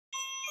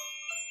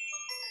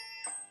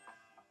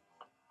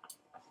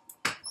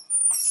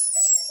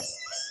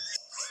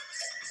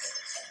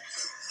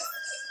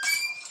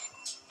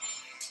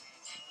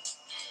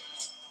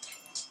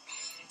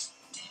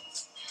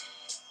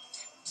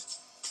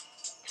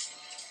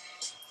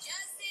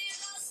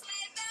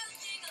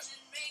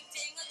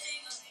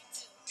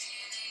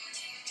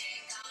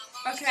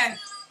Okay,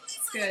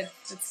 it's good.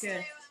 It's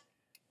good.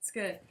 It's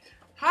good.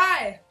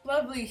 Hi,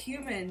 lovely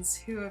humans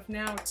who have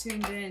now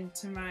tuned in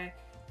to my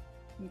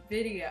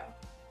video.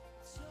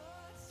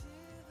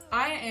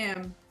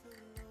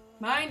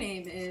 My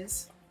name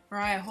is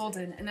Mariah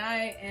Holden, and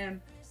I am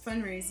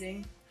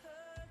fundraising.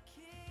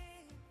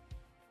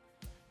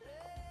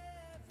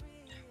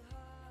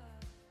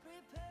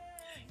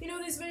 You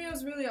know, these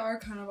videos really are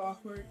kind of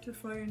awkward to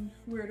find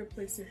where to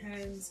place your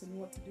hands and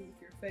what to do with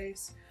your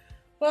face.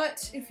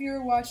 But if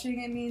you're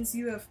watching, it means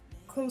you have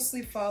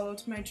closely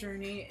followed my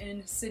journey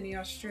in Sydney,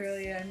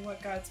 Australia, and what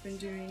God's been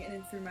doing in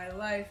and through my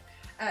life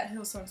at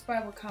Hillsong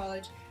Bible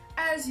College.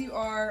 As you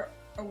are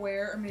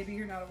aware, or maybe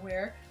you're not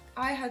aware,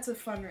 I had to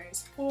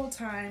fundraise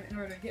full-time in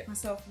order to get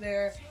myself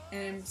there,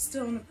 and I'm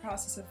still in the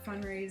process of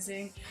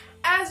fundraising.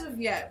 As of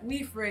yet,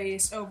 we've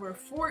raised over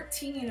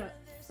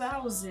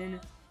 14,000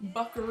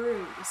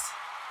 buckaroos.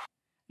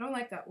 I don't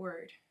like that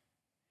word,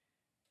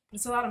 but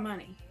it's a lot of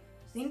money.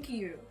 Thank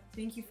you.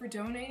 Thank you for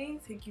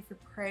donating. Thank you for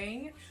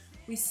praying.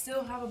 We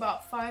still have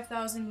about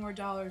 $5,000 more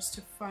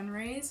to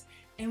fundraise,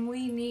 and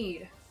we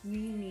need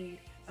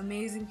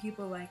amazing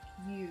people like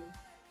you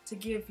to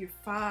give your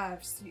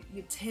fives,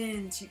 your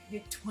tens,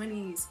 your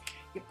 20s,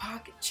 your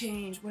pocket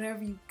change,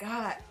 whatever you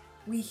got.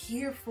 We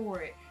here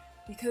for it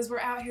because we're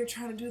out here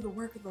trying to do the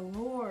work of the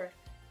Lord.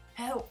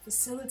 Help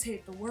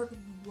facilitate the work of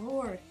the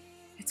Lord.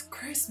 It's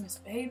Christmas,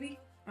 baby.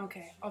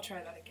 Okay, I'll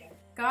try that again.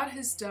 God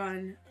has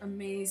done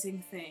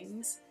amazing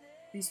things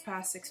these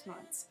past 6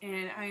 months,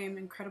 and I am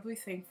incredibly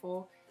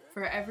thankful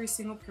for every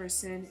single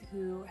person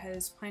who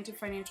has planted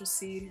financial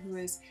seed, who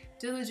has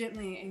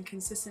diligently and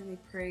consistently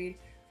prayed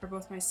for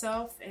both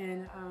myself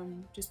and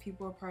just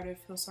people a part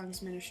of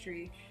Hillsong's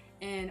ministry.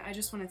 And I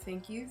just want to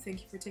thank you.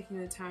 Thank you for taking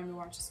the time to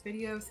watch this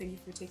video. Thank you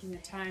for taking the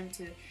time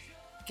to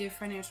give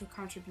financial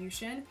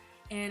contribution.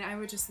 And I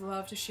would just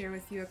love to share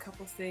with you a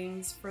couple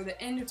things. For the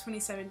end of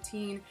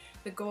 2017,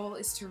 the goal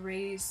is to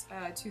raise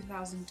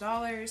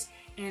 $2,000,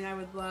 and I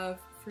would love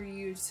for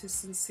you to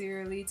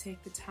sincerely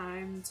take the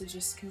time to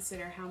just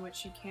consider how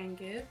much you can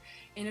give,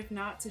 and if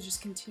not, to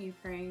just continue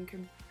praying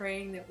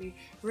that we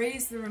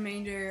raise the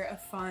remainder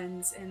of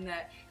funds and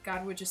that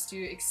God would just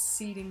do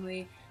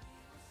exceedingly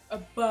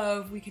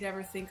above we could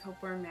ever think, hope,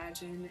 or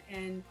imagine.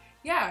 And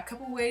yeah, a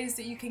couple ways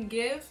that you can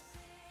give: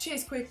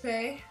 Chase Quick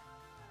Pay,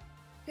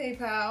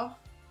 PayPal,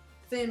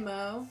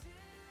 Venmo,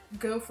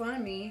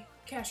 GoFundMe,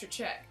 cash or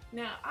check.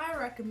 Now, I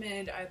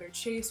recommend either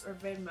Chase or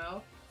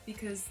Venmo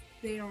because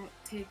they don't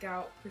take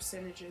out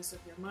percentages of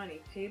your money.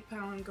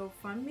 PayPal and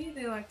GoFundMe,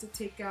 they like to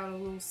take out a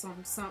little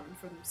something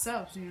for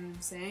themselves, you know what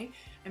I'm saying?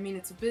 I mean,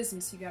 it's a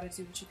business, you gotta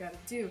do what you gotta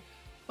do.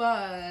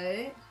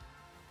 But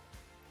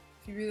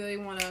if you really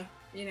wanna,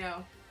 you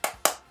know,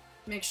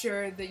 make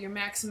sure that you're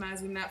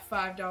maximizing that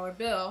 $5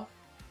 bill,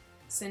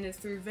 send it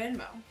through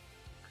Venmo,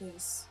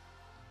 because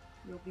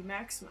you'll be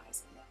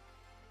maximizing it.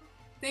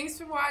 Thanks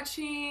for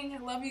watching.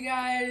 I love you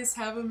guys.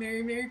 Have a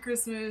Merry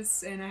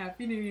Christmas and a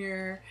Happy New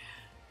Year.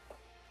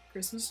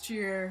 Christmas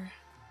cheer.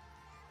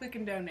 Click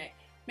and donate.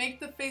 Make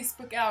the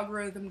Facebook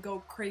algorithm go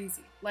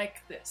crazy.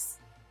 Like this.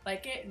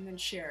 Like it and then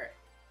share it.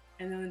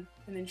 And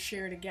then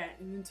share it again.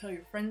 And then tell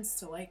your friends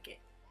to like it.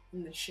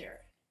 And then share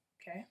it.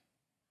 Okay?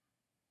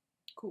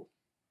 Cool.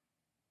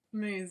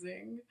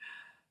 Amazing.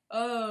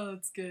 Oh,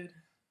 it's good.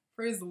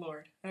 Praise the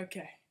Lord.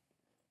 Okay.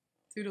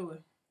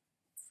 Toodaloo.